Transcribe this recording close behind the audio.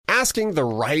asking the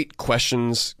right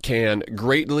questions can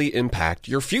greatly impact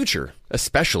your future,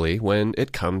 especially when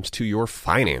it comes to your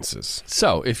finances.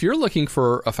 So, if you're looking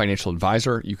for a financial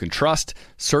advisor you can trust,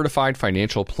 certified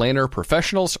financial planner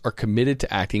professionals are committed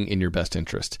to acting in your best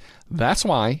interest. That's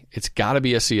why it's got to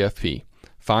be a CFP.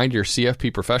 Find your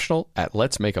CFP professional at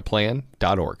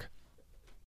letsmakeaplan.org.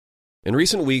 In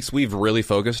recent weeks, we've really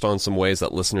focused on some ways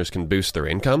that listeners can boost their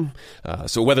income.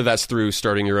 So whether that's through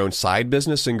starting your own side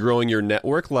business and growing your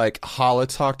network like Hala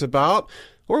talked about,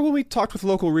 or when we talked with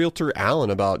local realtor Alan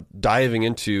about diving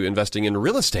into investing in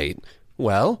real estate,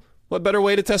 well, what better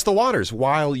way to test the waters?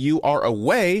 While you are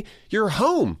away, your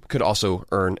home could also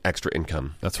earn extra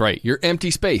income. That's right. Your empty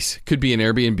space could be an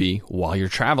Airbnb while you're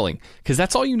traveling, because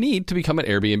that's all you need to become an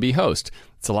Airbnb host.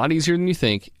 It's a lot easier than you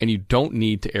think, and you don't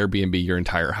need to Airbnb your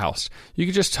entire house. You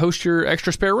could just host your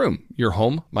extra spare room. Your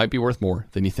home might be worth more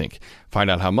than you think. Find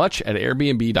out how much at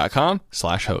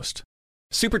airbnb.com/host.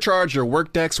 Supercharge your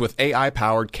work decks with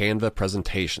AI-powered Canva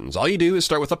presentations. All you do is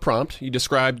start with a prompt. You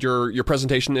describe your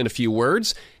presentation in a few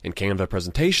words, and Canva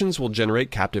presentations will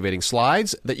generate captivating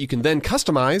slides that you can then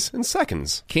customize in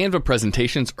seconds. Canva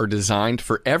presentations are designed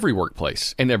for every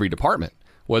workplace and every department.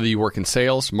 Whether you work in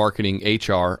sales, marketing,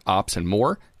 HR, ops, and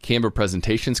more, Canva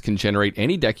presentations can generate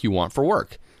any deck you want for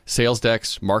work. Sales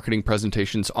decks, marketing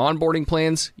presentations, onboarding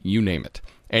plans, you name it.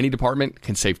 Any department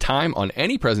can save time on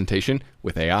any presentation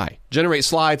with AI. Generate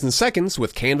slides in seconds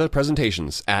with Canva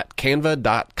presentations at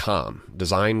canva.com.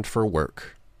 Designed for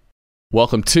work.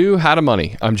 Welcome to How to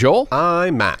Money. I'm Joel.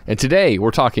 I'm Matt. And today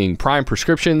we're talking prime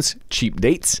prescriptions, cheap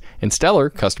dates, and stellar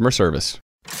customer service.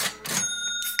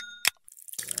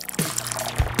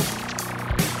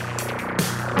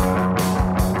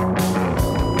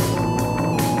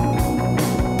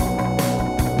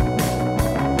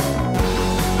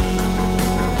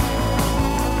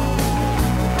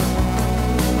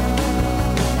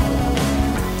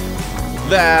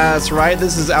 That's right.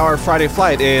 This is our Friday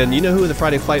Flight. And you know who the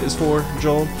Friday Flight is for,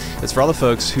 Joel? It's for all the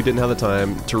folks who didn't have the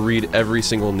time to read every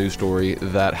single news story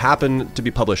that happened to be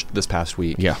published this past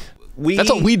week. Yeah.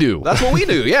 That's what we do. That's what we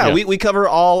do, yeah. Yeah. We cover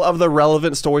all of the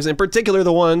relevant stories, in particular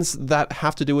the ones that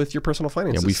have to do with your personal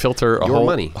finances. Yeah, we filter a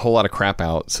whole lot of crap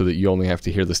out so that you only have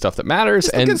to hear the stuff that matters.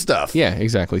 Just the good stuff. Yeah,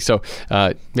 exactly. So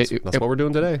that's what we're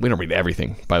doing today. We don't read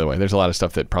everything, by the way. There's a lot of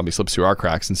stuff that probably slips through our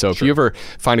cracks. And so if you ever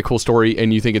find a cool story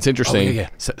and you think it's interesting,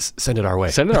 send it our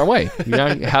way. Send it our way. You know,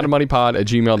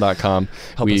 howtomoneypod@gmail.com.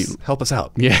 Help us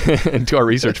out. Yeah, and do our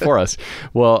research for us.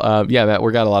 Well, Matt,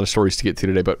 we got a lot of stories to get to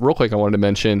today. But real quick, I wanted to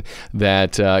mention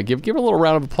that give a little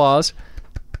round of applause.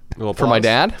 For my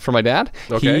dad.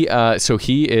 Okay.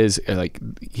 He is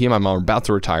he and my mom are about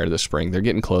to retire this spring. They're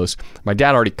getting close. My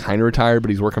dad already kind of retired, but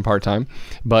he's working part-time.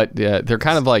 But they're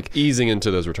kind of like easing into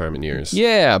those retirement years.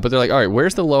 Yeah, but they're like, all right,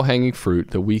 where's the low-hanging fruit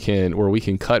that we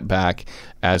can cut back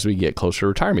as we get closer to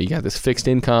retirement? You got this fixed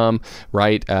income,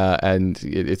 right? And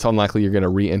it's unlikely you're going to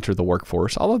re-enter the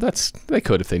workforce. Although they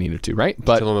could if they needed to, right?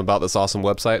 But tell them about this awesome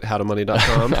website,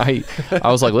 howtomoney.com. I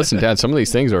was like, listen, Dad, some of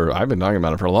these things I've been talking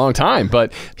about it for a long time.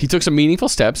 But he took some meaningful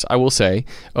steps, I will say,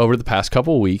 over the past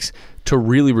couple of weeks to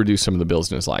really reduce some of the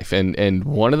bills in his life. And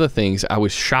one of the things, I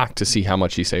was shocked to see how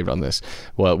much he saved on this.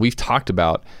 Well, we've talked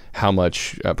about how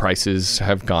much prices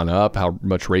have gone up, how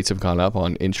much rates have gone up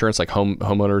on insurance, like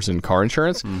homeowners and car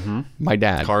insurance. Mm-hmm. My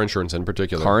dad. Car insurance in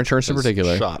particular.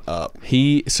 Shot up.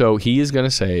 He is going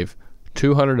to save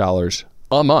 $200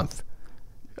 a month.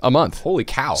 Holy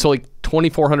cow. So like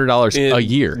 $2,400 a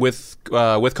year with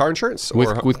car insurance,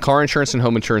 with car insurance and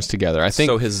home insurance together. I think.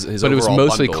 So his but it was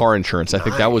mostly bundle. Car insurance. I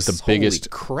think that was the biggest,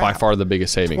 by far the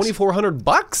biggest savings.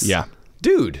 $2,400. Yeah,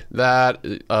 dude. That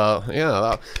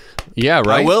yeah,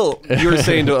 right. I will. You were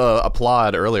saying to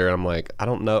applaud earlier. And I'm like, I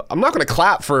don't know. I'm not going to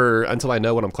clap until I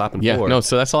know what I'm clapping for. Yeah, no.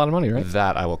 So that's a lot of money, right?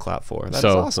 That I will clap for. That's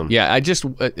awesome. Yeah, it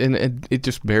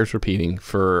just bears repeating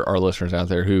for our listeners out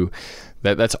there who.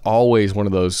 That's always one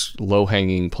of those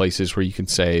low-hanging places where you can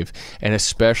save, and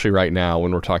especially right now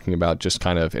when we're talking about just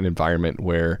kind of an environment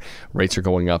where rates are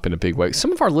going up in a big way.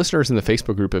 Some of our listeners in the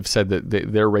Facebook group have said that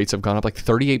their rates have gone up like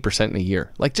 38% in a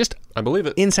year. Like just I believe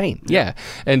it. Insane. Yeah.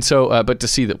 And so, but to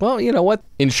see that, well, you know what?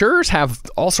 Insurers have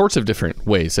all sorts of different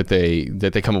ways that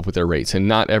they come up with their rates, and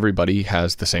not everybody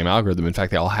has the same algorithm. In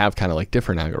fact, they all have kind of like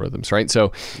different algorithms, right?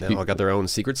 So they all got their own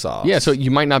secret sauce. Yeah. So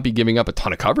you might not be giving up a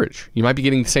ton of coverage. You might be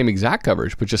getting the same exact coverage,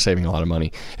 coverage, but just saving a lot of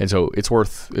money. And so it's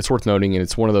worth noting, and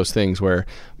it's one of those things where,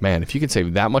 man, if you can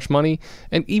save that much money,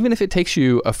 and even if it takes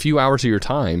you a few hours of your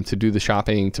time to do the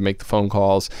shopping, to make the phone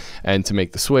calls, and to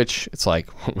make the switch, it's like,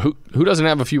 who doesn't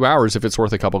have a few hours if it's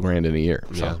worth a couple grand in a year?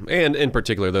 So. Yeah, and in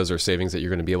particular, those are savings that you're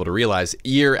going to be able to realize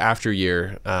year after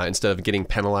year instead of getting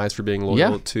penalized for being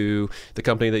loyal to the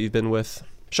company that you've been with.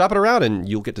 Shop it around and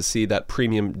you'll get to see that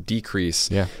premium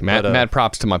decrease. Yeah, mad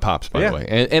props to my pops, by the way.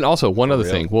 And also, one other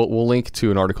thing, we'll link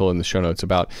to an article in the show notes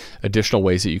about additional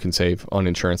ways that you can save on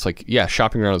insurance. Like,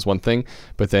 shopping around is one thing,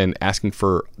 but then asking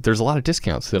for, there's a lot of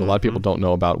discounts that a lot of people don't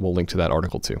know about. We'll link to that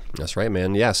article too. That's right,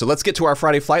 man. Yeah, so let's get to our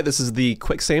Friday Flight. This is the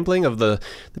quick sampling of the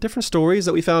different stories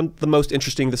that we found the most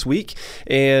interesting this week.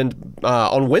 And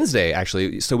on Wednesday,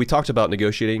 actually, so we talked about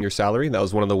negotiating your salary. That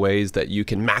was one of the ways that you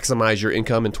can maximize your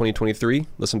income in 2023.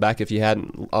 Listen back if you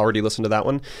hadn't already listened to that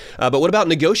one. But what about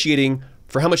negotiating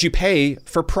for how much you pay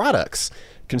for products?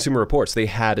 Consumer Reports, they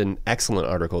had an excellent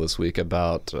article this week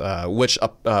about which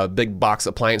big box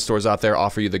appliance stores out there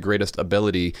offer you the greatest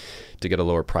ability to get a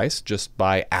lower price just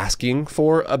by asking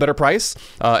for a better price.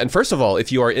 And first of all,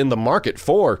 if you are in the market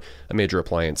for a major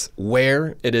appliance,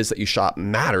 where it is that you shop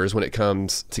matters when it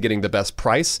comes to getting the best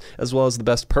price as well as the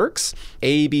best perks.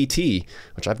 ABT,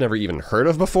 which I've never even heard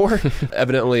of before,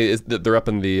 evidently they're up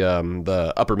in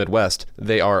the upper Midwest.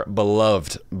 They are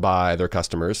beloved by their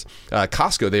customers.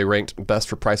 Costco, they ranked best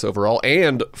for price overall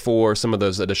and for some of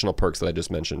those additional perks that I just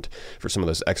mentioned, for some of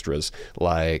those extras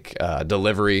like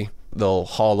delivery. They'll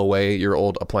haul away your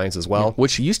old appliance as well.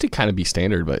 Which used to kind of be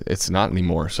standard, but it's not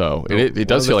anymore. So it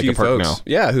does feel like a perk now.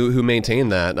 Yeah, who maintain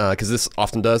that, because this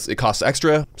often it costs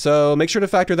extra. So make sure to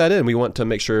factor that in. We want to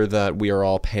make sure that we are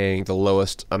all paying the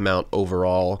lowest amount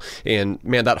overall. And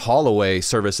man, that haul away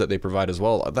service that they provide as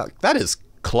well, that is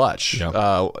clutch. In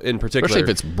particular, especially if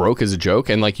it's broke as a joke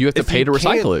and like you have to pay to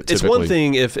recycle it. It's one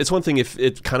thing if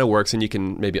it kind of works and you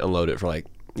can maybe unload it for like,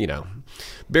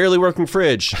 barely working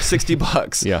fridge,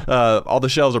 $60. Yeah. All the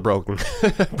shelves are broken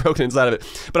inside of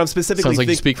it. But I'm specifically sounds like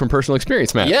you speak from personal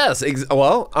experience, Matt. Yes.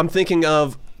 Well, I'm thinking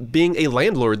of being a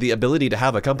landlord, the ability to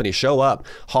have a company show up,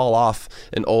 haul off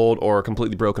an old or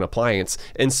completely broken appliance,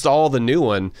 install the new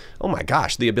one. Oh my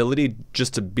gosh, the ability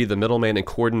just to be the middleman and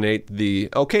coordinate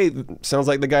sounds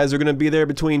like the guys are going to be there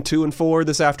between 2 and 4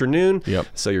 this afternoon. Yep.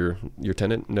 So your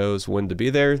tenant knows when to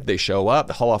be there. They show up,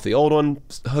 haul off the old one,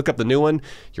 hook up the new one.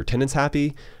 Your tenant's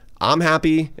happy. I'm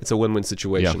happy. It's a win-win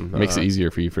situation. Yeah, makes it easier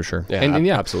for you for sure. Yeah, and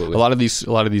absolutely. A lot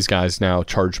of these guys now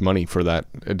charge money for that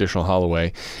additional haul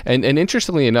away. And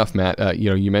interestingly enough, Matt,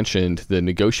 you mentioned the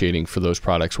negotiating for those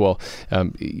products. Well,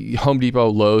 Home Depot,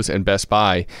 Lowe's, and Best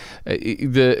Buy,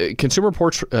 the Consumer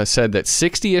Reports said that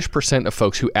 60-ish% of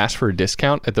folks who asked for a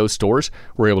discount at those stores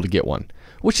were able to get one,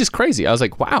 which is crazy. I was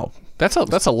like, wow. That's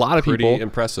a lot of people. Pretty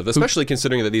impressive, especially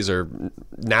considering that these are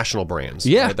national brands.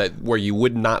 Yeah. Right? Where you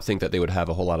would not think that they would have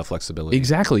a whole lot of flexibility.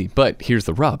 Exactly. But here's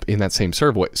the rub. In that same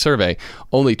survey,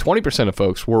 only 20% of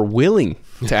folks were willing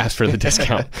to ask for the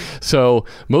discount. So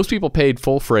most people paid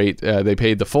full freight. They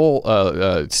paid the full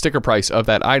sticker price of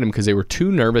that item because they were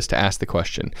too nervous to ask the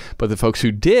question. But the folks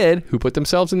who put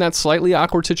themselves in that slightly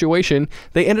awkward situation,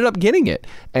 they ended up getting it.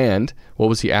 And what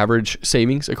was the average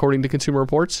savings according to Consumer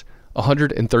Reports?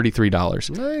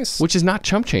 $133. Nice. Which is not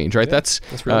chump change, right? Yeah, that's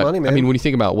real money, man. I mean, when you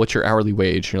think about what's your hourly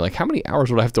wage, you're like, how many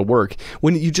hours would I have to work?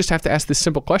 When you just have to ask this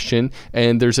simple question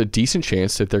and there's a decent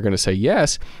chance that they're going to say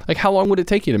yes, like how long would it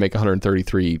take you to make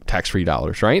 $133 tax-free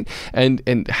dollars, right?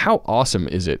 And how awesome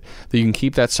is it that you can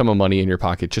keep that sum of money in your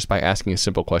pocket just by asking a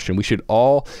simple question? We should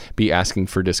all be asking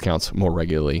for discounts more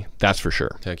regularly. That's for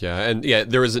sure. Heck yeah. And yeah,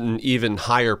 there is an even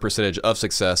higher percentage of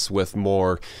success with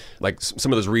more, like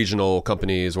some of those regional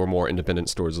companies or more independent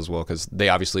stores as well, because they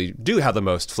obviously do have the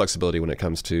most flexibility when it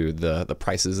comes to the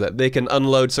prices that they can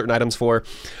unload certain items for.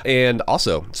 And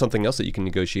also something else that you can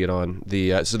negotiate on,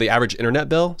 so the average internet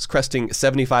bill is cresting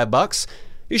 $75.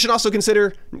 You should also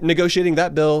consider negotiating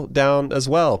that bill down as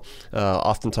well.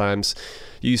 Oftentimes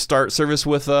you start service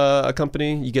with a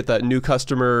company, you get that new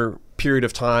customer period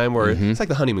of time where it's like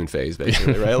the honeymoon phase,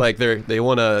 basically, right? Like they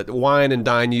want to wine and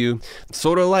dine you,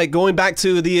 sort of like going back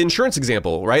to the insurance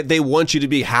example, right? They want you to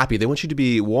be happy. They want you to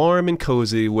be warm and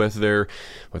cozy with their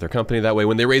company. That way,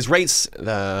 when they raise rates,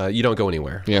 you don't go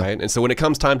anywhere, right? And so when it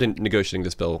comes time to negotiating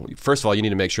this bill, first of all, you need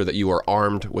to make sure that you are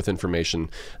armed with information.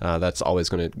 That's always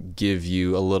going to give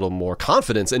you a little more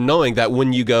confidence in knowing that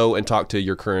when you go and talk to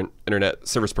your current internet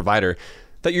service provider,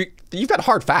 that you've got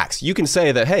hard facts. You can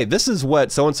say that, hey, this is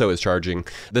what so-and-so is charging.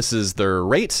 This is their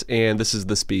rate, and this is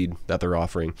the speed that they're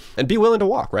offering. And be willing to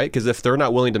walk, right? Because if they're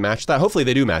not willing to match that, hopefully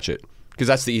they do match it. because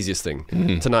that's the easiest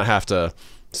thing, to not have to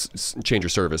change your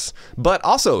service. But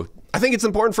also, I think it's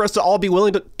important for us to all be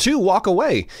willing to walk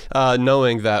away,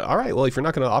 knowing that, all right, well, if you're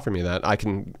not going to offer me that, I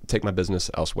can take my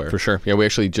business elsewhere. For sure. Yeah, we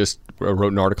actually just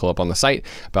wrote an article up on the site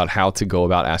about how to go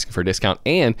about asking for a discount.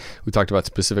 And we talked about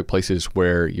specific places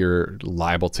where you're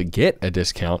liable to get a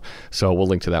discount. So we'll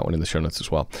link to that one in the show notes as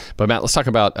well. But Matt, let's talk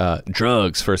about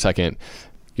drugs for a second.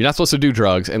 You're not supposed to do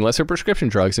drugs unless they're prescription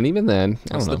drugs. And even then,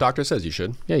 I don't know. The doctor says you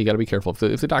should. Yeah, you got to be careful.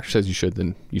 If the doctor says you should,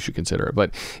 then you should consider it.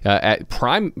 But at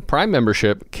Prime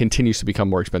membership continues to become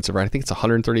more expensive, right? I think it's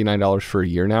 $139 for a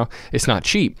year now. It's not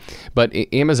cheap. But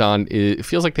Amazon, it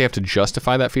feels like they have to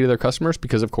justify that fee to their customers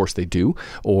because, of course, they do,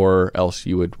 or else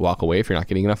you would walk away if you're not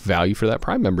getting enough value for that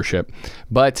Prime membership.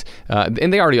 But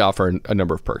and they already offer a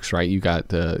number of perks, right? You got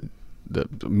the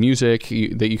music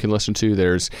that you can listen to.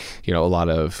 There's, a lot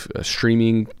of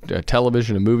streaming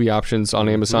television and movie options on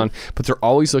Amazon, but they're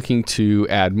always looking to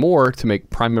add more to make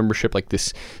Prime membership like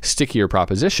this stickier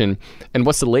proposition. And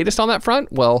what's the latest on that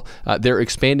front? Well, they're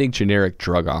expanding generic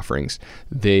drug offerings.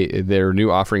 Their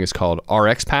new offering is called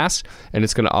RX Pass, and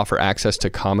it's going to offer access to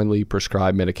commonly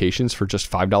prescribed medications for just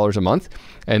 $5 a month.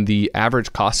 And the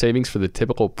average cost savings for the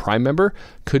typical Prime member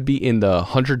could be in the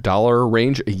 $100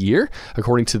 range a year,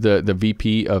 according to the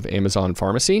VP of Amazon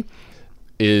Pharmacy.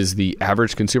 Is the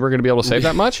average consumer going to be able to save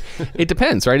that much? It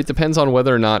depends, right? It depends on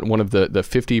whether or not one of the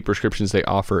 50 prescriptions they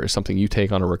offer is something you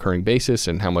take on a recurring basis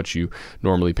and how much you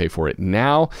normally pay for it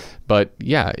now. But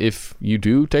yeah, if you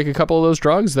do take a couple of those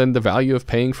drugs, then the value of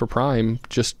paying for Prime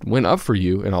just went up for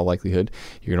you in all likelihood.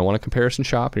 You're going to want to comparison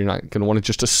shop, and you're not going to want to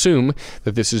just assume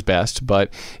that this is best.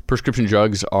 But prescription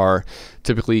drugs are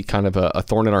typically kind of a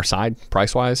thorn in our side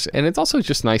price-wise. And it's also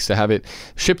just nice to have it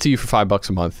shipped to you for $5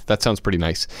 a month. That sounds pretty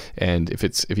nice. And if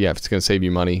it's going to save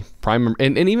you money, Prime,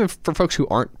 and even for folks who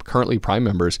aren't currently Prime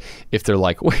members, if they're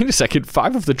like, wait a second,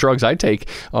 5 of the drugs I take,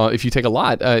 if you take a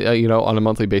lot, on a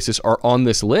monthly basis, are on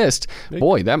this list,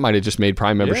 boy, that might have just made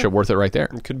Prime membership worth it right there.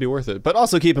 It could be worth it. But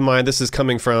also keep in mind, this is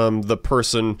coming from the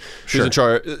person who's in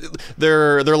charge.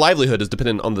 Their livelihood is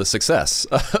dependent on the success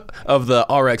of the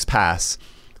RX Pass.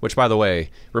 Which, by the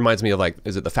way, reminds me of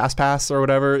is it the Fast Pass or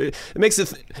whatever? It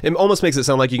almost makes it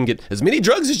sound like you can get as many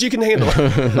drugs as you can handle.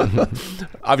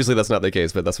 Obviously, that's not the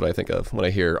case, but that's what I think of when I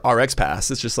hear RX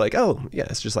Pass. It's just like, oh, yeah,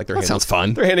 it's just like sounds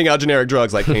fun. They're handing out generic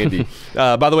drugs like candy.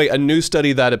 By the way, a new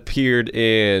study that appeared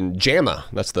in JAMA,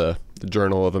 that's the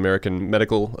Journal of American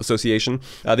Medical Association,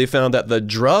 they found that the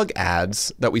drug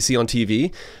ads that we see on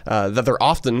TV, that they're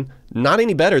often not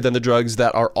any better than the drugs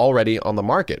that are already on the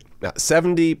market. Now,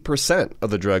 70% of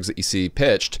the drugs that you see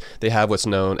pitched, they have what's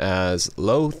known as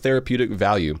low therapeutic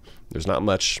value. There's not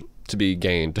much to be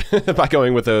gained by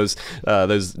going with those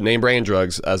name brand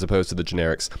drugs as opposed to the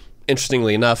generics.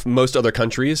 Interestingly enough, most other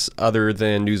countries, other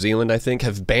than New Zealand, I think,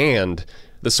 have banned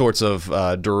the sorts of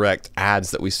direct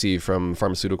ads that we see from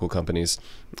pharmaceutical companies.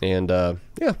 And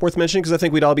worth mentioning because I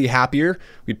think we'd all be happier.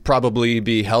 We'd probably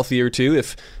be healthier too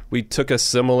if we took a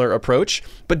similar approach.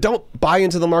 But don't buy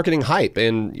into the marketing hype.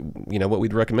 And what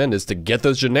we'd recommend is to get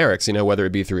those generics, whether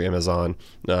it be through Amazon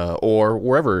or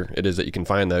wherever it is that you can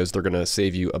find those. They're going to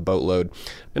save you a boatload.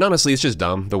 And honestly, it's just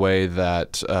dumb the way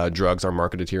that drugs are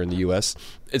marketed here in the U.S.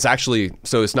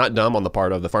 It's not dumb on the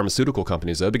part of the pharmaceutical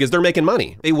companies, though, because they're making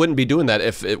money. They wouldn't be doing that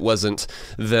if it wasn't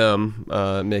them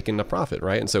making a profit,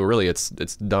 right? And so really it's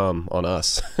dumb on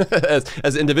us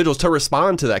as individuals to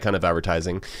respond to that kind of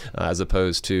advertising as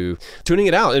opposed to tuning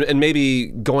it out and maybe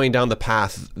going down the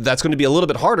path that's going to be a little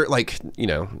bit harder. Like, you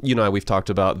and I, we've talked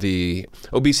about the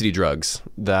obesity drugs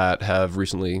that have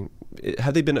recently...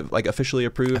 Have they been officially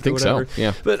approved? I think or whatever? So.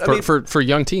 Yeah, but for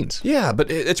young teens. Yeah, but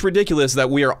it's ridiculous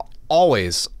that we are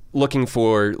always looking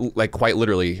for quite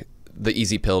literally the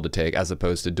easy pill to take as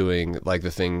opposed to doing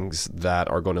the things that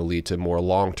are going to lead to more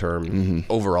long-term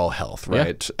overall health,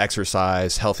 right? Yeah.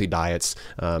 Exercise, healthy diets,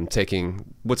 taking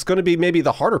what's going to be maybe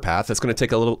the harder path that's going to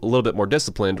take a little bit more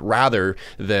disciplined rather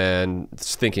than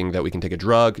thinking that we can take a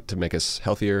drug to make us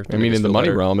healthier. I mean, in the money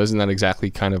realm, isn't that exactly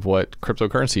kind of what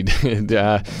cryptocurrency did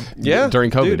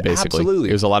during COVID, basically? Absolutely.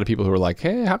 There's a lot of people who are like,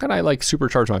 hey, how can I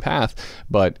supercharge my path?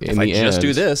 But in the end... just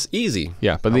do this, easy.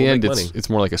 Yeah, but in the end, it's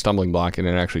more like a stumbling block and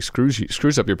it actually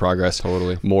screws up your progress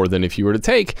more than if you were to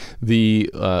take the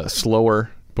slower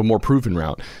but more proven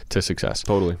route to success.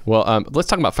 Totally. Well, let's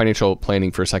talk about financial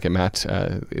planning for a second, Matt.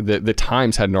 The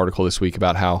Times had an article this week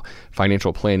about how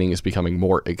financial planning is becoming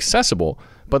more accessible,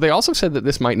 but they also said that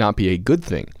this might not be a good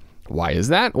thing. Why is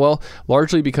that? Well,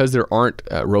 largely because there aren't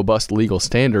robust legal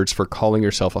standards for calling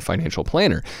yourself a financial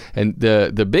planner. And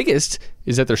the biggest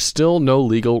is that there's still no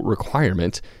legal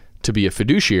requirement to be a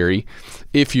fiduciary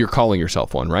if you're calling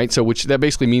yourself one, right? So that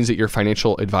basically means that your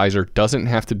financial advisor doesn't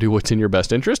have to do what's in your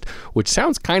best interest, which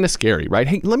sounds kind of scary, right?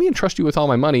 Hey, let me entrust you with all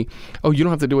my money. Oh, you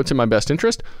don't have to do what's in my best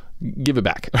interest? Give it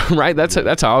back, right? That's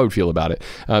how I would feel about it.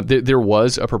 There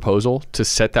was a proposal to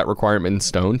set that requirement in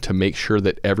stone to make sure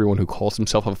that everyone who calls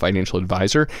himself a financial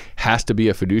advisor has to be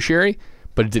a fiduciary,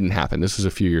 but it didn't happen. This was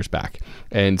a few years back.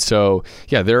 And so,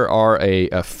 yeah, there are a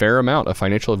fair amount of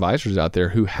financial advisors out there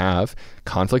who have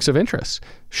conflicts of interest.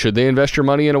 Should they invest your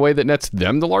money in a way that nets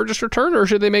them the largest return, or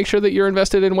should they make sure that you're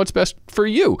invested in what's best for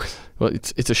you? Well,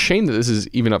 it's a shame that this is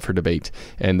even up for debate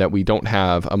and that we don't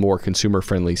have a more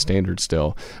consumer-friendly standard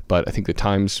still. But I think the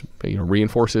Times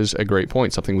reinforces a great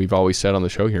point, something we've always said on the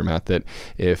show here, Matt, that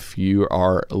if you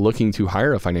are looking to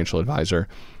hire a financial advisor,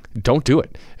 don't do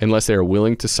it unless they're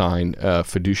willing to sign a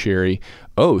fiduciary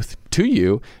oath to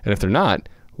you. And if they're not,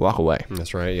 walk away.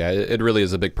 That's right. Yeah, it really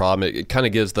is a big problem. It kind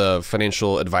of gives the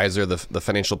financial advisor, the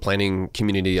financial planning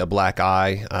community a black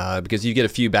eye because you get a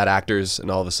few bad actors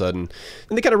and all of a sudden,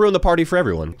 and they kind of ruin the party for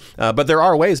everyone. But there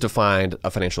are ways to find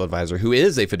a financial advisor who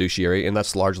is a fiduciary, and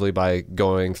that's largely by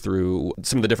going through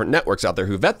some of the different networks out there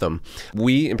who vet them.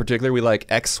 We, in particular, we like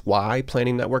XY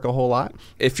Planning Network a whole lot.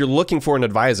 If you're looking for an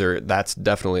advisor, that's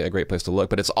definitely a great place to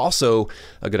look. But it's also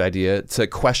a good idea to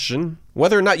question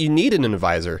whether or not you need an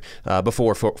advisor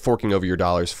before forking over your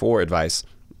dollars for advice,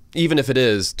 even if it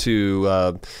is to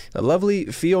a lovely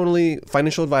fee-only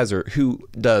financial advisor who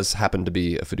does happen to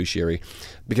be a fiduciary.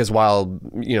 Because while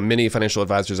many financial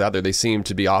advisors out there, they seem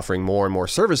to be offering more and more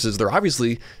services, they're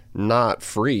obviously not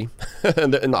free,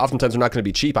 and oftentimes they're not going to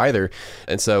be cheap either.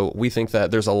 And so we think that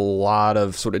there's a lot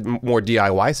of sort of more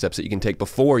DIY steps that you can take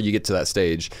before you get to that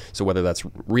stage. So whether that's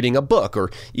reading a book or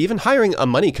even hiring a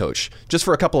money coach just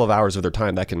for a couple of hours of their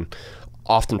time, that can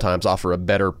oftentimes offer a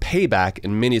better payback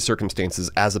in many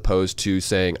circumstances, as opposed to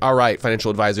saying, all right,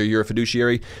 financial advisor, you're a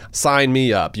fiduciary, sign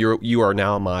me up. You are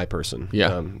now my person.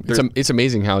 Yeah. It's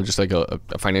amazing how just like a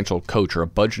financial coach or a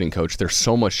budgeting coach, they're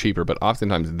so much cheaper, but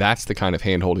oftentimes that's the kind of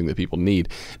hand-holding that people need,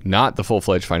 not the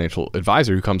full-fledged financial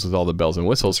advisor who comes with all the bells and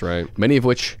whistles, That's right? Many of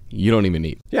which you don't even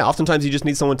need. Yeah, oftentimes you just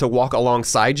need someone to walk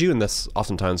alongside you, and that's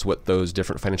oftentimes what those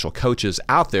different financial coaches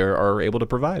out there are able to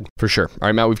provide. For sure. All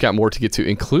right, Matt, we've got more to get to,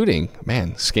 including,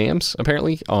 scams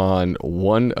apparently on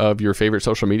one of your favorite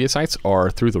social media sites are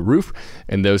through the roof,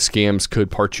 and those scams could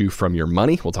part you from your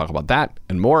money. We'll talk about that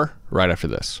and more right after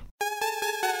this.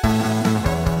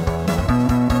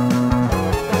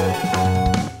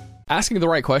 Asking the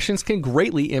right questions can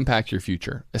greatly impact your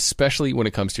future, especially when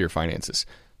it comes to your finances.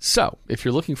 So, if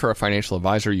you're looking for a financial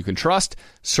advisor you can trust,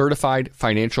 certified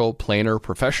financial planner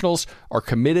professionals are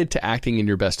committed to acting in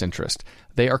your best interest.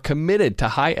 They are committed to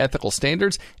high ethical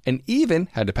standards and even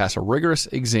had to pass a rigorous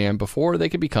exam before they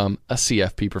could become a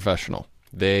CFP professional.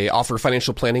 They offer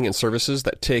financial planning and services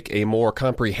that take a more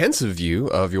comprehensive view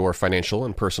of your financial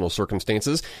and personal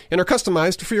circumstances and are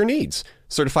customized for your needs.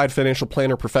 Certified financial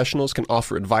planner professionals can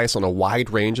offer advice on a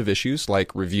wide range of issues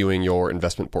like reviewing your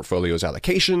investment portfolio's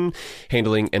allocation,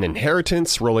 handling an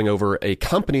inheritance, rolling over a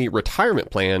company retirement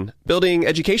plan, building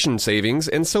education savings,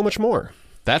 and so much more.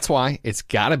 That's why it's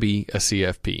got to be a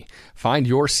CFP. Find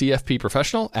your CFP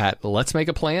professional at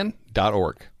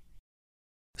letsmakeaplan.org.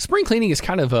 Spring cleaning is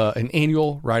kind of an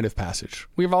annual rite of passage.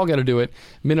 We've all got to do it,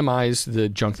 minimize the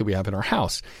junk that we have in our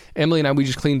house. Emily and I, we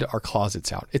just cleaned our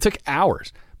closets out. It took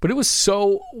hours, but it was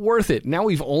so worth it. Now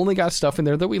we've only got stuff in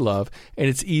there that we love, and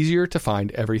it's easier to find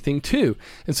everything too.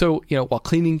 And so, while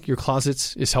cleaning your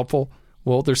closets is helpful,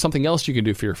 well, there's something else you can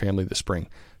do for your family this spring.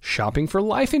 Shopping for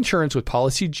life insurance with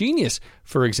Policy Genius,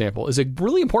 for example, is a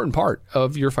really important part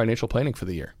of your financial planning for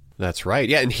the year. That's right.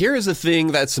 Yeah, and here is the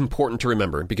thing that's important to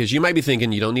remember, because you might be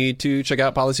thinking you don't need to check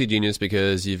out Policy Genius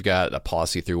because you've got a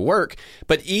policy through work.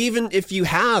 But even if you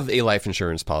have a life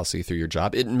insurance policy through your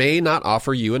job, it may not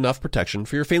offer you enough protection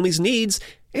for your family's needs,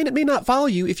 and it may not follow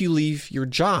you if you leave your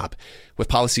job. With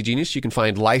Policy Genius, you can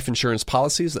find life insurance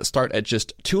policies that start at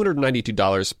just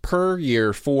 $292 per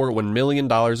year for $1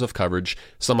 million of coverage.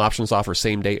 Some options offer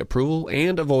same-day approval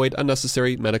and avoid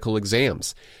unnecessary medical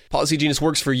exams. Policy Genius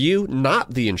works for you,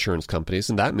 not the insurance companies,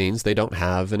 and that means they don't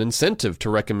have an incentive to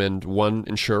recommend one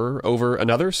insurer over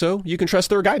another, so you can trust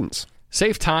their guidance.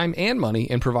 Save time and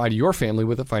money and provide your family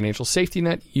with a financial safety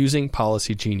net using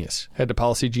Policy Genius. Head to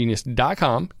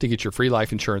policygenius.com to get your free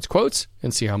life insurance quotes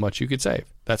and see how much you could save.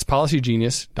 That's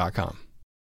policygenius.com.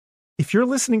 If you're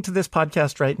listening to this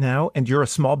podcast right now and you're a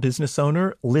small business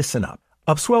owner, listen up.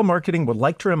 Upswell Marketing would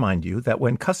like to remind you that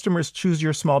when customers choose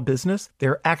your small business,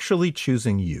 they're actually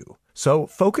choosing you. So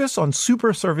focus on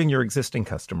super serving your existing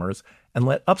customers and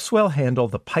let Upswell handle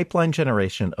the pipeline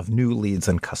generation of new leads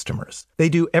and customers. They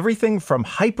do everything from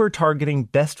hyper-targeting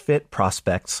best fit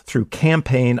prospects through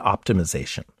campaign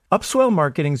optimization. Upswell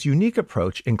Marketing's unique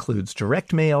approach includes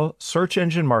direct mail, search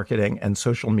engine marketing, and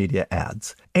social media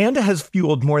ads, and has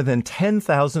fueled more than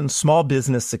 10,000 small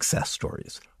business success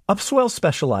stories. Upswell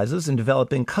specializes in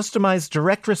developing customized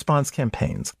direct response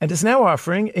campaigns and is now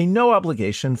offering a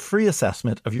no-obligation free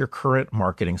assessment of your current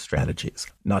marketing strategies.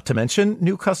 Not to mention,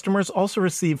 new customers also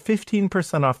receive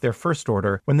 15% off their first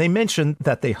order when they mention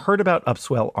that they heard about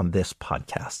Upswell on this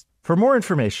podcast. For more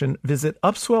information, visit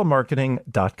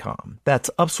upswellmarketing.com. That's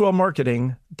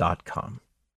upswellmarketing.com.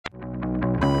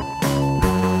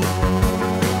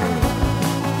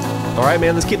 All right,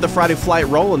 man, let's keep the Friday flight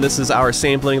rolling. This is our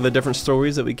sampling of the different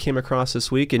stories that we came across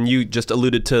this week, and you just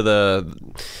alluded to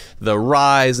the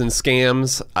rise in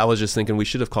scams. I was just thinking we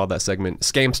should have called that segment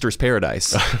Scamster's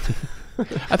Paradise.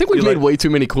 I think we've made way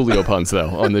too many Coolio puns, though,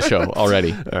 on this show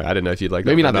already. All right, I didn't know if you'd like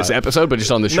that. Maybe not this episode, but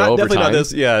just on the show over time.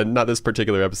 Not this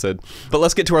particular episode. But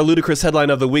let's get to our ludicrous headline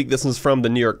of the week. This is from the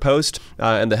New York Post,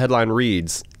 and the headline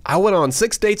reads, "I went on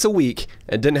 6 dates a week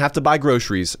and didn't have to buy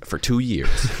groceries for 2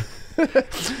 years."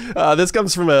 This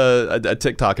comes from a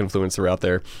TikTok influencer out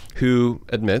there who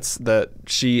admits that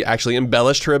she actually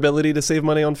embellished her ability to save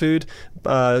money on food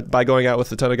by going out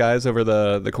with a ton of guys over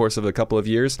the course of a couple of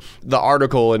years. The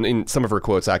article and some of her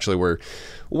quotes actually were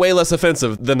way less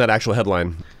offensive than that actual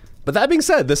headline. But that being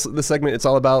said, this segment, it's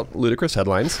all about ludicrous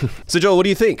headlines. So, Joel, what do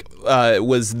you think?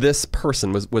 Was this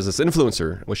person, was this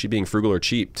influencer, was she being frugal or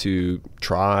cheap to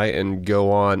try and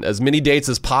go on as many dates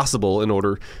as possible in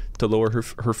order to lower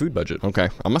her food budget? Okay.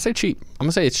 I'm going to say cheap. I'm going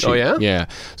to say it's cheap. Oh, yeah? Yeah.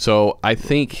 So I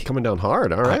think... Coming down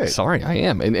hard. All right. Sorry, I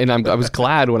am. And I was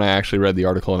glad when I actually read the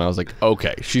article and I was like,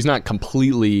 okay, she's not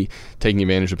completely taking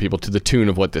advantage of people to the tune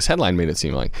of what this headline made it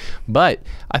seem like. But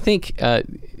I think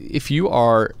if you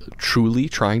are truly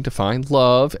trying to find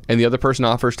love and the other person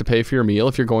offers to pay for your meal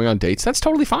if you're going on dates, that's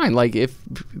totally fine. Like, if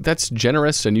that's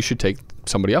generous and you should take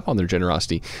somebody up on their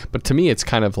generosity. But to me, it's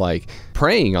kind of like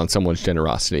preying on someone's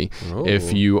generosity. Oh.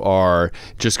 If you are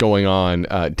just going on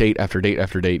date after date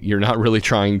after date, you're not really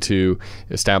trying to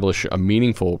establish a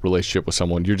meaningful relationship with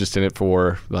someone. You're just in it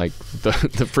for like the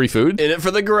free food, in it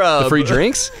for the grub, the free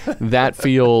drinks. That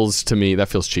feels to me, that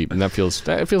feels cheap, and that feels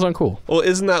uncool. Well,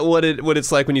 isn't that what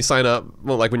it's like when you sign up?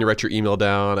 Well, like when you write your email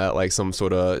down at like some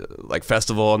sort of like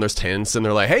festival and there's tents and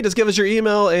they're like, hey, just give us your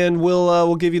email and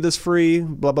we'll give you this free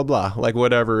blah blah blah. Like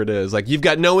whatever it is, like you've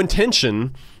got no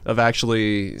intention of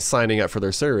actually signing up for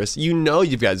their service. You know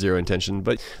you've got zero intention,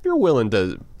 but you're willing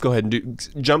to go ahead and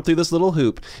jump through this little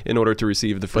hoop in order to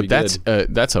receive the free good.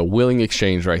 That's a willing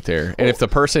exchange right there. And if the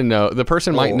person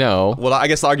might know. Well, I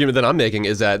guess the argument that I'm making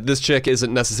is that this chick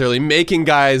isn't necessarily making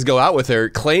guys go out with her,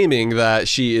 claiming that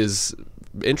she is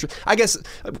I guess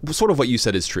sort of what you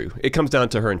said is true. It comes down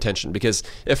to her intention, because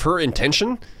if her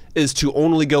intention is to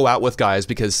only go out with guys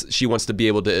because she wants to be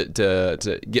able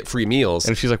to get free meals.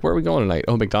 And she's like, where are we going tonight?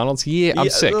 Oh, McDonald's? Yeah, I'm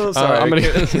sick. Oh, sorry. I'm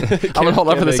gonna hold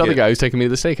up for this other guy who's taking me to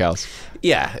the steakhouse.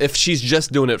 Yeah, if she's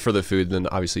just doing it for the food, then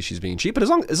obviously she's being cheap. But as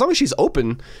long as she's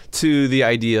open to the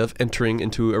idea of entering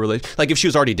into a relationship, like if she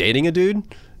was already dating a dude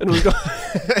and was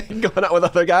going out with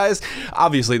other guys,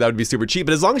 obviously that would be super cheap.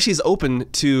 But as long as she's open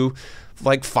to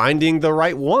like finding the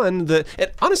right one,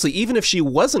 honestly, even if she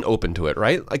wasn't open to it,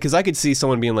 right? Because I could see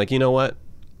someone being like, you know what?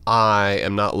 I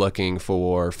am not looking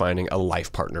for finding a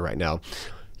life partner right now.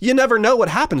 You never know what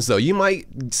happens, though. You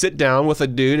might sit down with a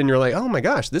dude and you're like, oh my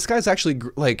gosh, this guy's actually,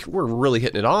 like, we're really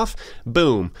hitting it off.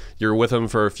 Boom. You're with him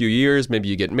for a few years. Maybe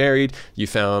you get married. You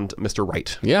found Mr.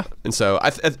 Right. Yeah. And so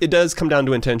it does come down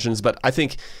to intentions, but I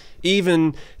think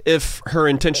even if her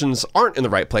intentions aren't in the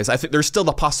right place, I think there's still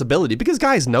the possibility, because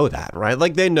guys know that, right?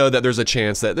 Like they know that there's a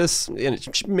chance that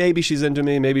maybe she's into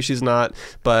me, maybe she's not,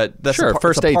 but that's a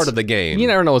part of the game. You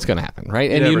never know what's going to happen, right?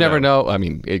 And you never know. I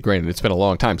mean, granted, it's been a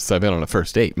long time since I've been on a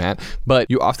first date, Matt, but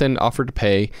you often offer to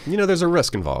pay. You know there's a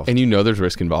risk involved. And you know there's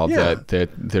risk involved, that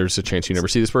there's a chance you never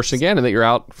see this person again and that you're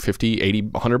out $50,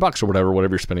 $80, $100 or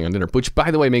whatever you're spending on dinner, which,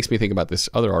 by the way, makes me think about this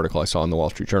other article I saw in the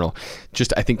Wall Street Journal,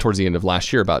 just I think towards the end of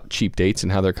last year, about cheap dates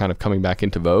and how they're kind of coming back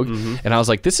into vogue. Mm-hmm. And I was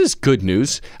like, this is good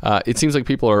news. It seems like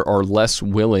people are less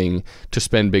willing to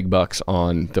spend big bucks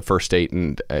on the first date.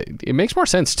 And it makes more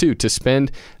sense, too, to spend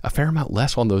a fair amount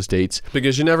less on those dates.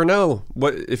 Because you never know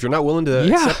what if you're not willing to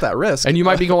accept that risk. And you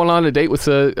might be going on a date with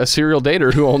a serial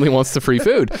dater who only wants the free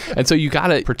food. And so you got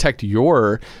to protect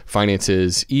your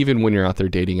finances even when you're out there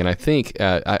dating. And I think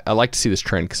I like to see this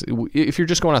trend, because if you're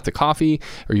just going out to coffee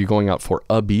or you're going out for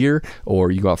a beer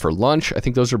or you go out for lunch, I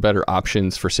think those are better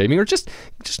options for saving, or just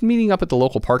meeting up at the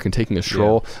local park and taking a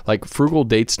stroll. Like, frugal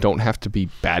dates don't have to be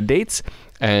bad dates.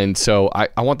 And so I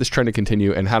want this trend to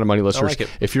continue. And How to Money listeners,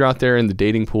 if you're out there in the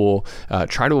dating pool,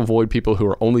 try to avoid people who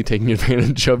are only taking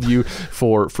advantage of you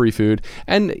for free food.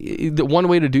 And the one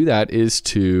way to do that is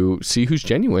to see who's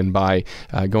genuine by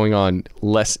going on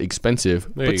less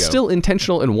expensive, but still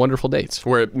intentional and wonderful dates.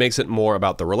 Where it makes it more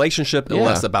about the relationship and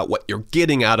less about what you're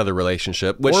getting out of the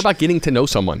relationship. Or about getting to know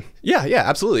someone. Yeah,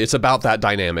 absolutely. It's about that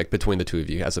dynamic between the two of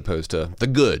you as opposed to the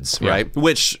goods, right?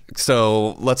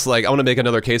 So let's I want to make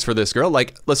another case for this girl.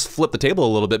 Let's flip the table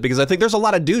a little bit, because I think there's a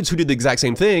lot of dudes who do the exact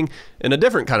same thing in a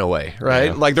different kind of way,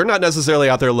 right? Yeah. They're not necessarily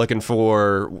out there looking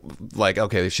for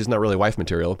okay, she's not really wife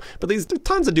material, but there's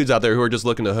tons of dudes out there who are just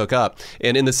looking to hook up.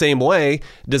 And in the same way,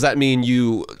 does that mean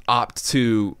you opt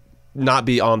to not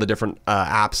be on the different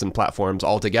apps and platforms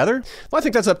altogether? Well, I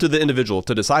think that's up to the individual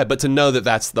to decide, but to know that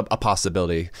that's a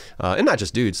possibility. And not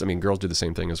just dudes. I mean, girls do the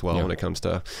same thing as well when it comes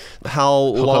to how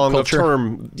long of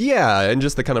term, and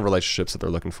just the kind of relationships that they're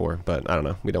looking for. But I don't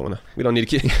know. We don't need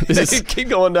to keep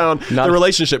going down the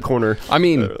relationship corner. I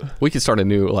mean, we could start a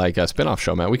new a spin-off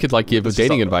show, man. We could give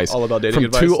dating advice all about dating from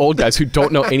advice. Two old guys who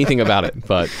don't know anything about it.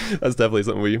 But that's definitely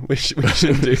something we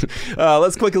should do.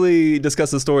 Let's quickly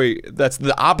discuss the story that's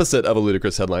the opposite of a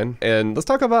ludicrous headline, and let's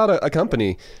talk about a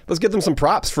company. Let's give them some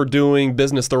props for doing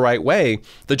business the right way.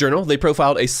 The Journal, they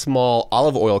profiled a small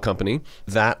olive oil company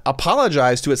that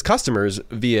apologized to its customers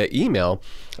via email.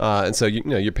 And so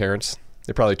your parents,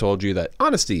 they probably told you that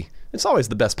honesty, it's always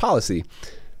the best policy.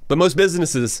 But most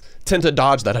businesses tend to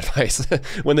dodge that advice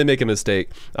when they make a mistake.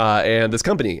 And this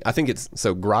company, I think it's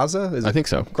Graza. I think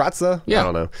so. Graza? Yeah.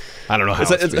 I don't know how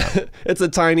it's a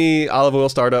tiny olive oil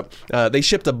startup. They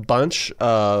shipped a bunch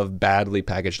of badly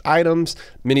packaged items,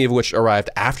 many of which arrived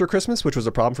after Christmas, which was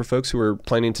a problem for folks who were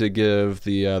planning to give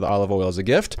the olive oil as a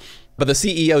gift. But the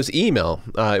CEO's email,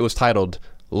 it was titled,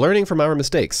 "Learning from Our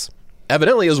Mistakes."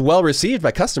 Evidently, it was well received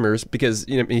by customers because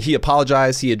he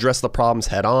apologized, he addressed the problems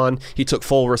head on, he took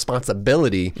full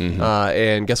responsibility,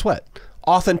 and guess what?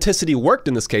 Authenticity worked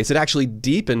in this case. It actually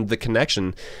deepened the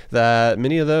connection that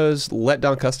many of those let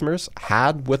down customers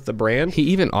had with the brand. He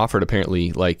even offered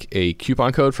apparently a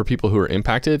coupon code for people who are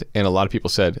impacted, and a lot of people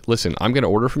said, listen, I'm going to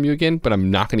order from you again, but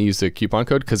I'm not going to use the coupon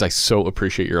code because I so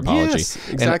appreciate your apology. Yes,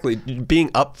 exactly. Being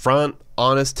upfront,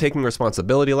 honest, taking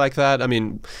responsibility like that. I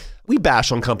mean, we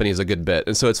bash on companies a good bit,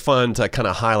 and so it's fun to kind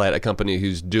of highlight a company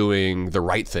who's doing the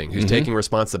right thing, who's taking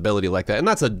responsibility like that. And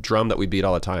that's a drum that we beat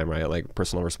all the time, right? Like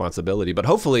personal responsibility. But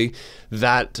hopefully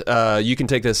that you can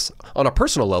take this on a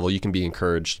personal level. You can be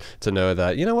encouraged to know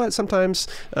that, you know what, sometimes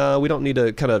we don't need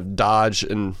to kind of dodge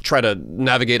and try to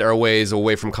navigate our ways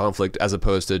away from conflict as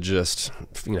opposed to just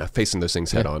facing those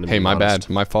things head on. Hey, my bad,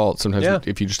 my fault. Sometimes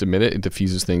if you just admit it, it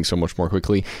diffuses things so much more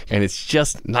quickly. And it's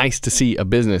just nice to see a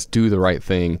business do the right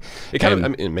thing.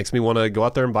 It makes me want to go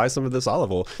out there and buy some of this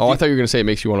olive oil. I thought you were going to say it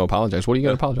makes you want to apologize. What are you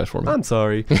going to apologize for, man? I'm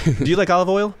sorry. Do you like olive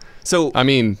oil? So I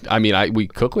mean, we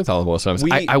cook with olive oil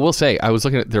sometimes. I will say, I was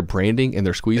looking at their branding and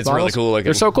their squeeze bottles. It's really cool looking.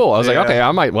 They're so cool. I was like, okay,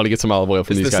 I might want to get some olive oil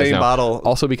from these guys now. It's the same bottle.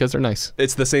 Also because they're nice.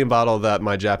 It's the same bottle that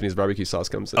my Japanese barbecue sauce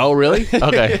comes in. Oh, really?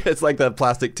 Okay. It's like the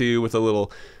plastic tube with a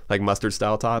little mustard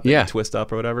style top that you twist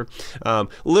up or whatever.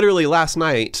 Literally last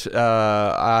night,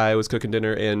 I was cooking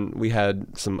dinner and we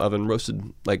had some oven roasted,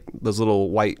 those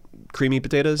little white creamy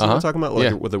potatoes you know what I'm talking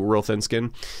about, with a real thin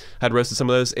skin. Had roasted some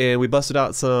of those, and we busted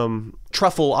out some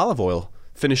truffle olive oil,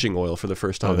 finishing oil, for the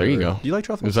first time. Oh, there you go. Do you like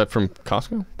truffles? Was that from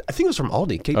Costco? I think it was from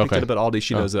Aldi. Kate picked it up at Aldi.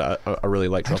 She knows that I really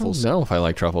like truffles. I don't know if I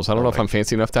like truffles. I don't know if I'm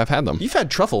fancy enough to have had them. You've had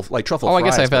truffle Oh, I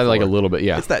guess I've had a little bit,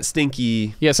 yeah. It's that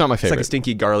stinky... Yeah, it's not my favorite. It's like a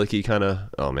stinky, garlicky kind of...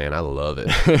 Oh, man, I love it.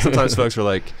 Sometimes folks are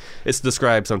like... It's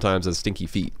described sometimes as stinky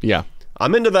feet. Yeah.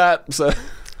 I'm into that, so...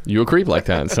 You a creep like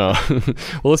that. So,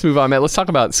 well, let's move on, Matt. Let's talk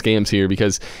about scams here,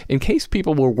 because in case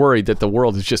people were worried that the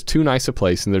world is just too nice a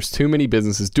place and there's too many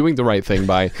businesses doing the right thing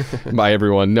by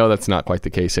everyone, no, that's not quite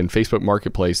the case. In Facebook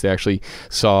Marketplace, they actually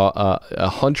saw a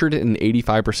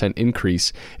 185%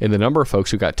 increase in the number of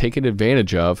folks who got taken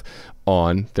advantage of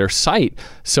on their site.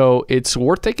 So it's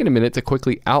worth taking a minute to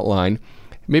quickly outline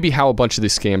maybe how a bunch of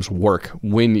these scams work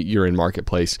when you're in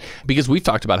Marketplace, because we've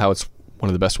talked about how it's one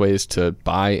of the best ways to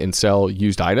buy and sell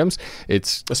used items.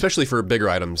 It's especially for bigger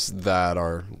items that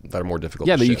are more difficult.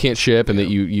 Yeah, that you can't ship and that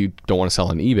you don't want to sell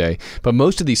on eBay. But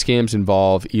most of these scams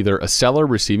involve either a seller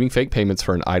receiving fake payments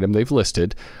for an item they've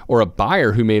listed, or a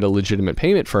buyer who made a legitimate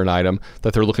payment for an item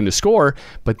that they're looking to score,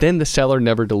 but then the seller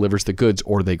never delivers the goods,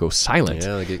 or they go silent.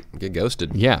 Yeah, they get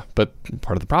ghosted. Yeah, but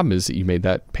part of the problem is that you made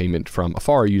that payment from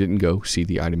afar. You didn't go see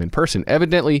the item in person.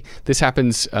 Evidently, this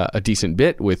happens a decent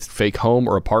bit with fake home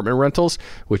or apartment rentals.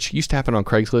 sales, which used to happen on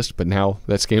Craigslist, but now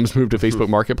that scam's moved to Facebook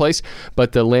Marketplace.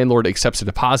 But the landlord accepts a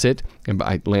deposit, and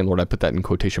by landlord, I put that in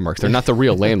quotation marks. They're not the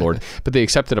real landlord, but they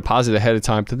accept a deposit ahead of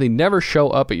time, that they never show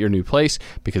up at your new place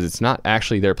because it's not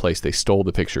actually their place. They stole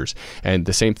the pictures. And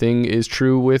the same thing is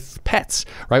true with pets,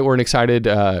 right? We're an excited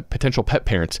potential pet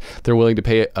parents. They're willing to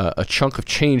pay a chunk of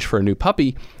change for a new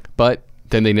puppy, but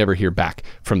then they never hear back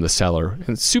from the seller. And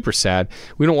it's super sad.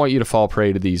 We don't want you to fall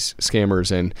prey to these scammers,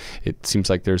 and it seems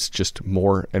like there's just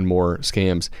more and more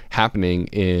scams happening,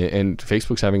 and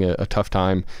Facebook's having a tough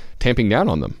time tamping down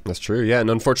on them. That's true, yeah. And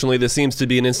unfortunately, this seems to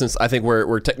be an instance, I think,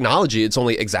 where technology, it's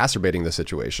only exacerbating the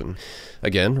situation.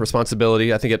 Again,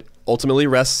 responsibility, I think it ultimately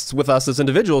rests with us as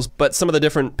individuals, but some of the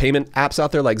different payment apps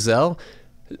out there like Zelle,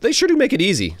 they sure do make it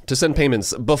easy to send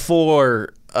payments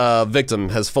before a victim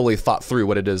has fully thought through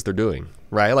what it is they're doing,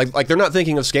 right? Like they're not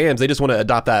thinking of scams. They just want to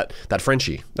adopt that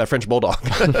Frenchie, that French bulldog.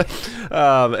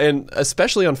 And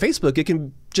especially on Facebook, it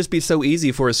can just be so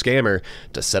easy for a scammer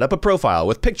to set up a profile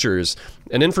with pictures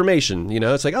and information. You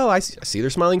know, it's like, oh, I see their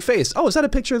smiling face. Oh, is that a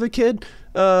picture of their kid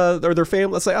or their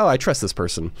family? Let's say, oh, I trust this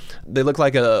person. They look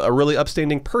like a really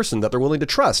upstanding person that they're willing to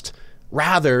trust,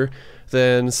 rather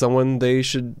than someone they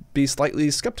should be slightly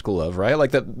skeptical of, right?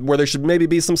 Like that, where there should maybe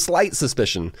be some slight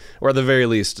suspicion, or at the very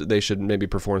least, they should maybe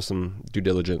perform some due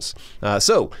diligence.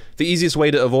 So the easiest way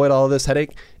to avoid all of this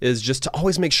headache is just to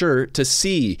always make sure to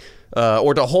see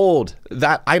or to hold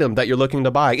that item that you're looking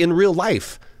to buy in real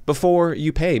life before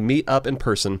you pay. Meet up in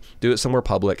person, do it somewhere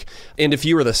public. And if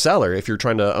you are the seller, if you're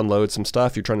trying to unload some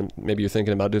stuff, maybe you're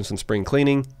thinking about doing some spring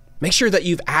cleaning, make sure that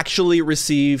you've actually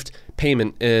received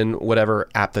payment in whatever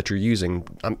app that you're using.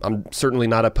 I'm certainly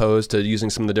not opposed to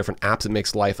using some of the different apps. It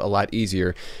makes life a lot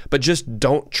easier. But just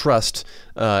don't trust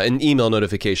an email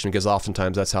notification, because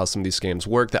oftentimes that's how some of these scams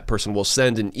work. That person will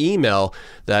send an email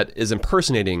that is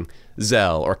impersonating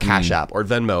Zelle or Cash App or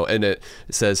Venmo, and it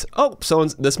says, oh, so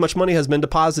this much money has been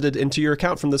deposited into your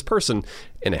account from this person,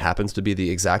 and it happens to be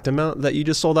the exact amount that you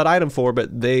just sold that item for,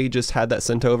 but they just had that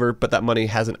sent over, but that money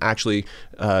hasn't actually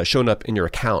shown up in your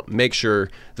account. Make sure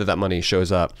that money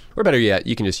shows up, or better yet,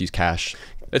 you can just use cash.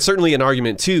 It's certainly an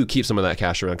argument to keep some of that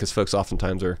cash around, because folks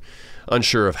oftentimes are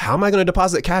unsure of, how am I going to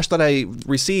deposit cash that I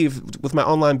receive with my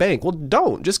online bank? Well,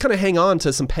 don't. Just kind of hang on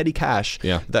to some petty cash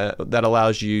that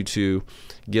allows you to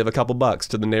give a couple bucks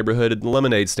to the neighborhood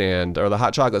lemonade stand or the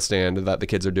hot chocolate stand that the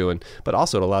kids are doing. But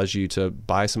also it allows you to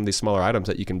buy some of these smaller items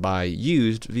that you can buy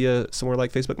used via somewhere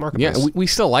like Facebook Marketplace. Yeah, we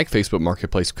still like Facebook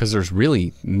Marketplace because there's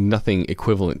really nothing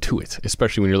equivalent to it,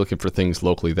 especially when you're looking for things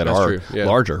locally that are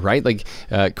larger, right? Like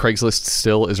Craigslist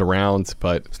still is around,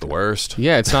 but it's the worst.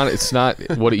 Yeah, it's not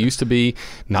what it used to be.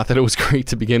 Not that it was great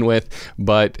to begin with,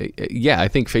 but yeah, I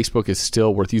think Facebook is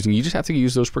still worth using. You just have to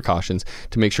use those precautions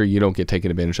to make sure you don't get taken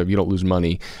advantage of, you don't lose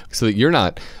money, so that you're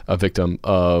not a victim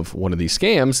of one of these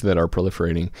scams that are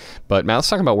proliferating. But Matt, let's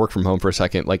talk about work from home for a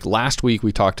second. Like last week,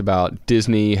 we talked about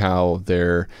Disney, how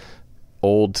their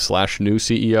old/new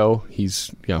CEO, he's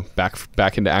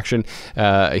back into action.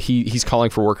 He's calling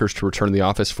for workers to return to the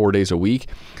office 4 days a week,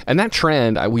 and that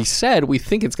trend, we said we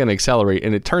think it's going to accelerate,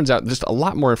 and it turns out just a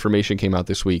lot more information came out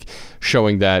this week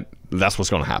showing that that's what's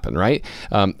going to happen, right?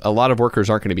 A lot of workers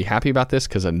aren't going to be happy about this,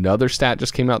 because another stat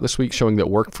just came out this week showing that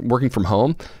working from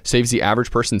home saves the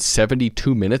average person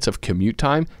 72 minutes of commute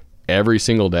time every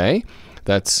single day.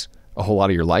 That's a whole lot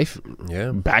of your life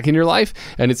back in your life.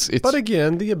 And it's but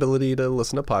again, the ability to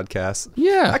listen to podcasts.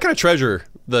 Yeah. I kind of treasure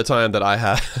the time that I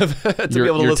have to be able to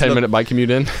your listen 10-minute bike commute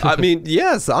in. I mean,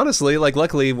 yes, honestly,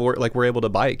 luckily we're able to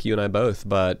bike, you and I both,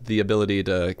 but the ability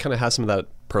to kind of have some of that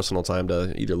personal time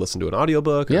to either listen to an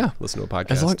audiobook or listen to a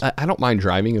podcast. I don't mind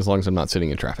driving as long as I'm not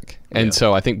sitting in traffic. And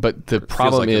so I think, but the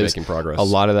problem is a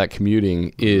lot of that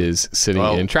commuting is sitting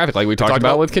in traffic, like we talked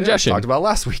about with congestion. Talked about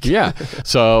last week. Yeah.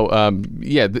 So,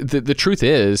 the truth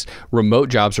is remote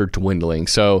jobs are dwindling.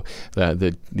 So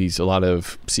a lot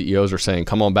of CEOs are saying,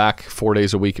 come on back 4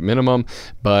 days a week at minimum.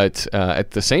 But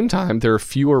at the same time, there are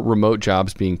fewer remote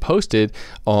jobs being posted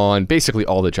on basically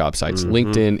all the job sites.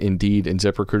 LinkedIn, Indeed, and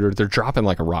ZipRecruiter, they're dropping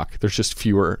like a rock. There's just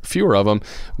fewer of them.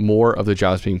 More of the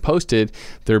jobs being posted.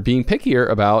 They're being pickier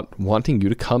about wanting you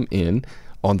to come in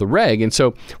on the reg. And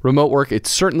so remote work,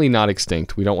 it's certainly not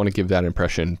extinct. We don't want to give that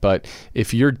impression. But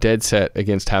if you're dead set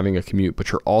against having a commute,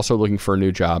 but you're also looking for a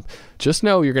new job, just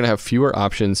know you're going to have fewer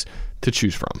options to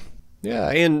choose from.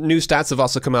 Yeah, and new stats have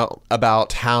also come out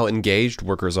about how engaged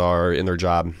workers are in their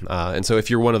job. And so if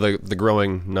you're one of the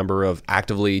growing number of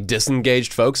actively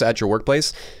disengaged folks at your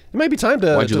workplace, it might be time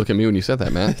to... Why'd you look at me when you said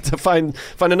that, man? To find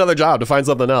another job, to find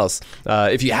something else.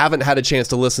 If you haven't had a chance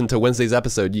to listen to Wednesday's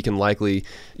episode, you can likely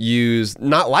use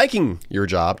not liking your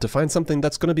job to find something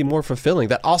that's going to be more fulfilling,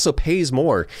 that also pays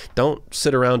more. Don't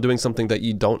sit around doing something that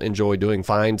you don't enjoy doing.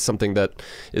 Find something that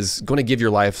is going to give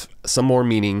your life some more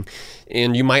meaning.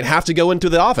 And you might have to go into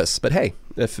the office, but hey,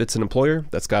 if it's an employer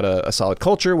that's got a solid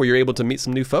culture where you're able to meet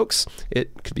some new folks,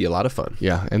 it could be a lot of fun.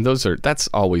 Yeah, and that's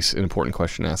always an important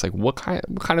question to ask. Like, what kind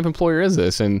of employer is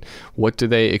this, and what do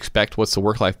they expect? What's the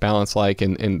work-life balance like?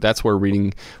 And that's where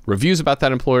reading reviews about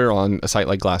that employer on a site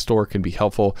like Glassdoor can be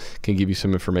helpful, can give you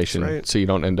some information, so you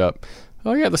don't end up,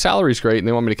 oh yeah, the salary's great and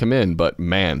they want me to come in, but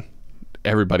man,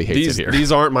 everybody hates it here.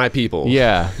 These aren't my people.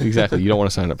 Yeah, exactly. You don't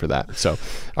want to sign up for that. So,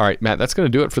 all right, Matt, that's going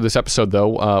to do it for this episode,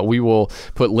 though. We will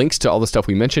put links to all the stuff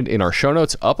we mentioned in our show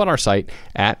notes up on our site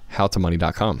at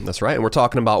howtomoney.com. That's right. And we're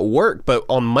talking about work, but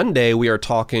on Monday, we are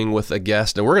talking with a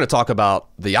guest, and we're going to talk about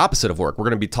the opposite of work. We're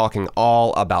going to be talking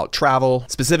all about travel.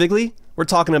 Specifically, we're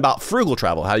talking about frugal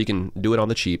travel, how you can do it on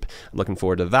the cheap. I'm looking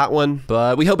forward to that one.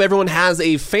 But we hope everyone has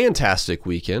a fantastic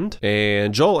weekend.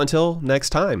 And Joel, until next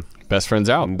time. Best friends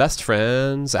out. Best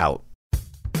friends out.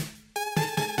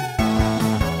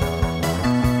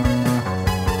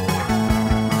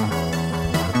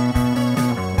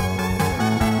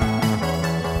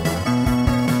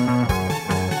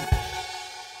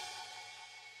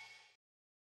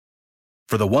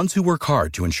 For the ones who work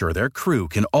hard to ensure their crew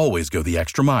can always go the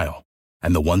extra mile,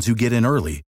 and the ones who get in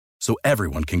early so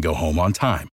everyone can go home on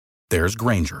time, there's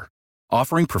Grainger,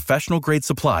 offering professional-grade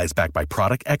supplies backed by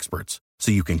product experts,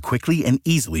 so you can quickly and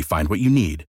easily find what you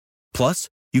need. Plus,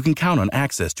 you can count on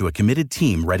access to a committed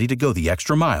team ready to go the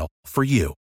extra mile for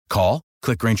you. Call,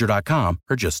 click Grainger.com,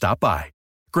 or just stop by.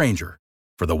 Grainger,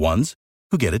 for the ones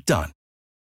who get it done.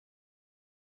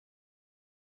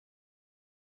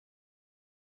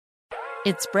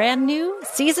 It's brand new,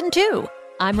 Season 2.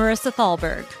 I'm Marissa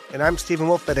Thalberg. And I'm Stephen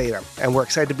Wolf Pereira, and we're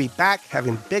excited to be back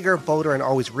having bigger, bolder, and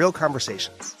always real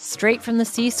conversations. Straight from the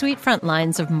C-suite front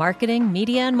lines of marketing,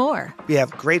 media, and more. We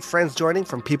have great friends joining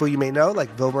from people you may know,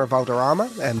 like Wilmer Valderrama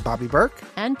and Bobby Burke.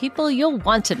 And people you'll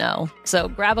want to know. So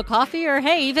grab a coffee or,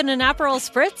 hey, even an Aperol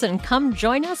Spritz and come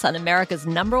join us on America's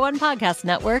 #1 podcast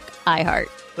network, iHeart.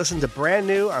 Listen to Brand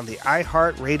New on the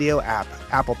iHeart Radio app,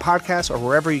 Apple Podcasts, or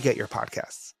wherever you get your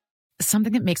podcasts.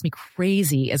 Something that makes me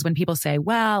crazy is when people say,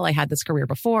 well, I had this career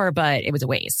before, but it was a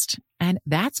waste. And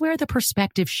that's where the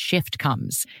perspective shift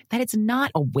comes, that it's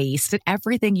not a waste, that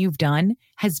everything you've done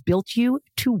has built you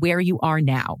to where you are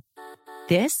now.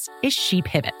 This is She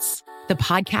Pivots, the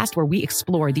podcast where we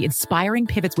explore the inspiring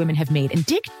pivots women have made and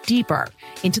dig deeper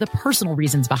into the personal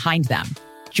reasons behind them.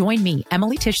 Join me,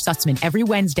 Emily Tish Sussman, every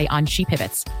Wednesday on She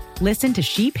Pivots. Listen to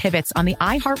She Pivots on the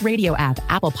iHeartRadio app,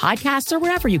 Apple Podcasts, or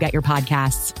wherever you get your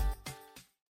podcasts.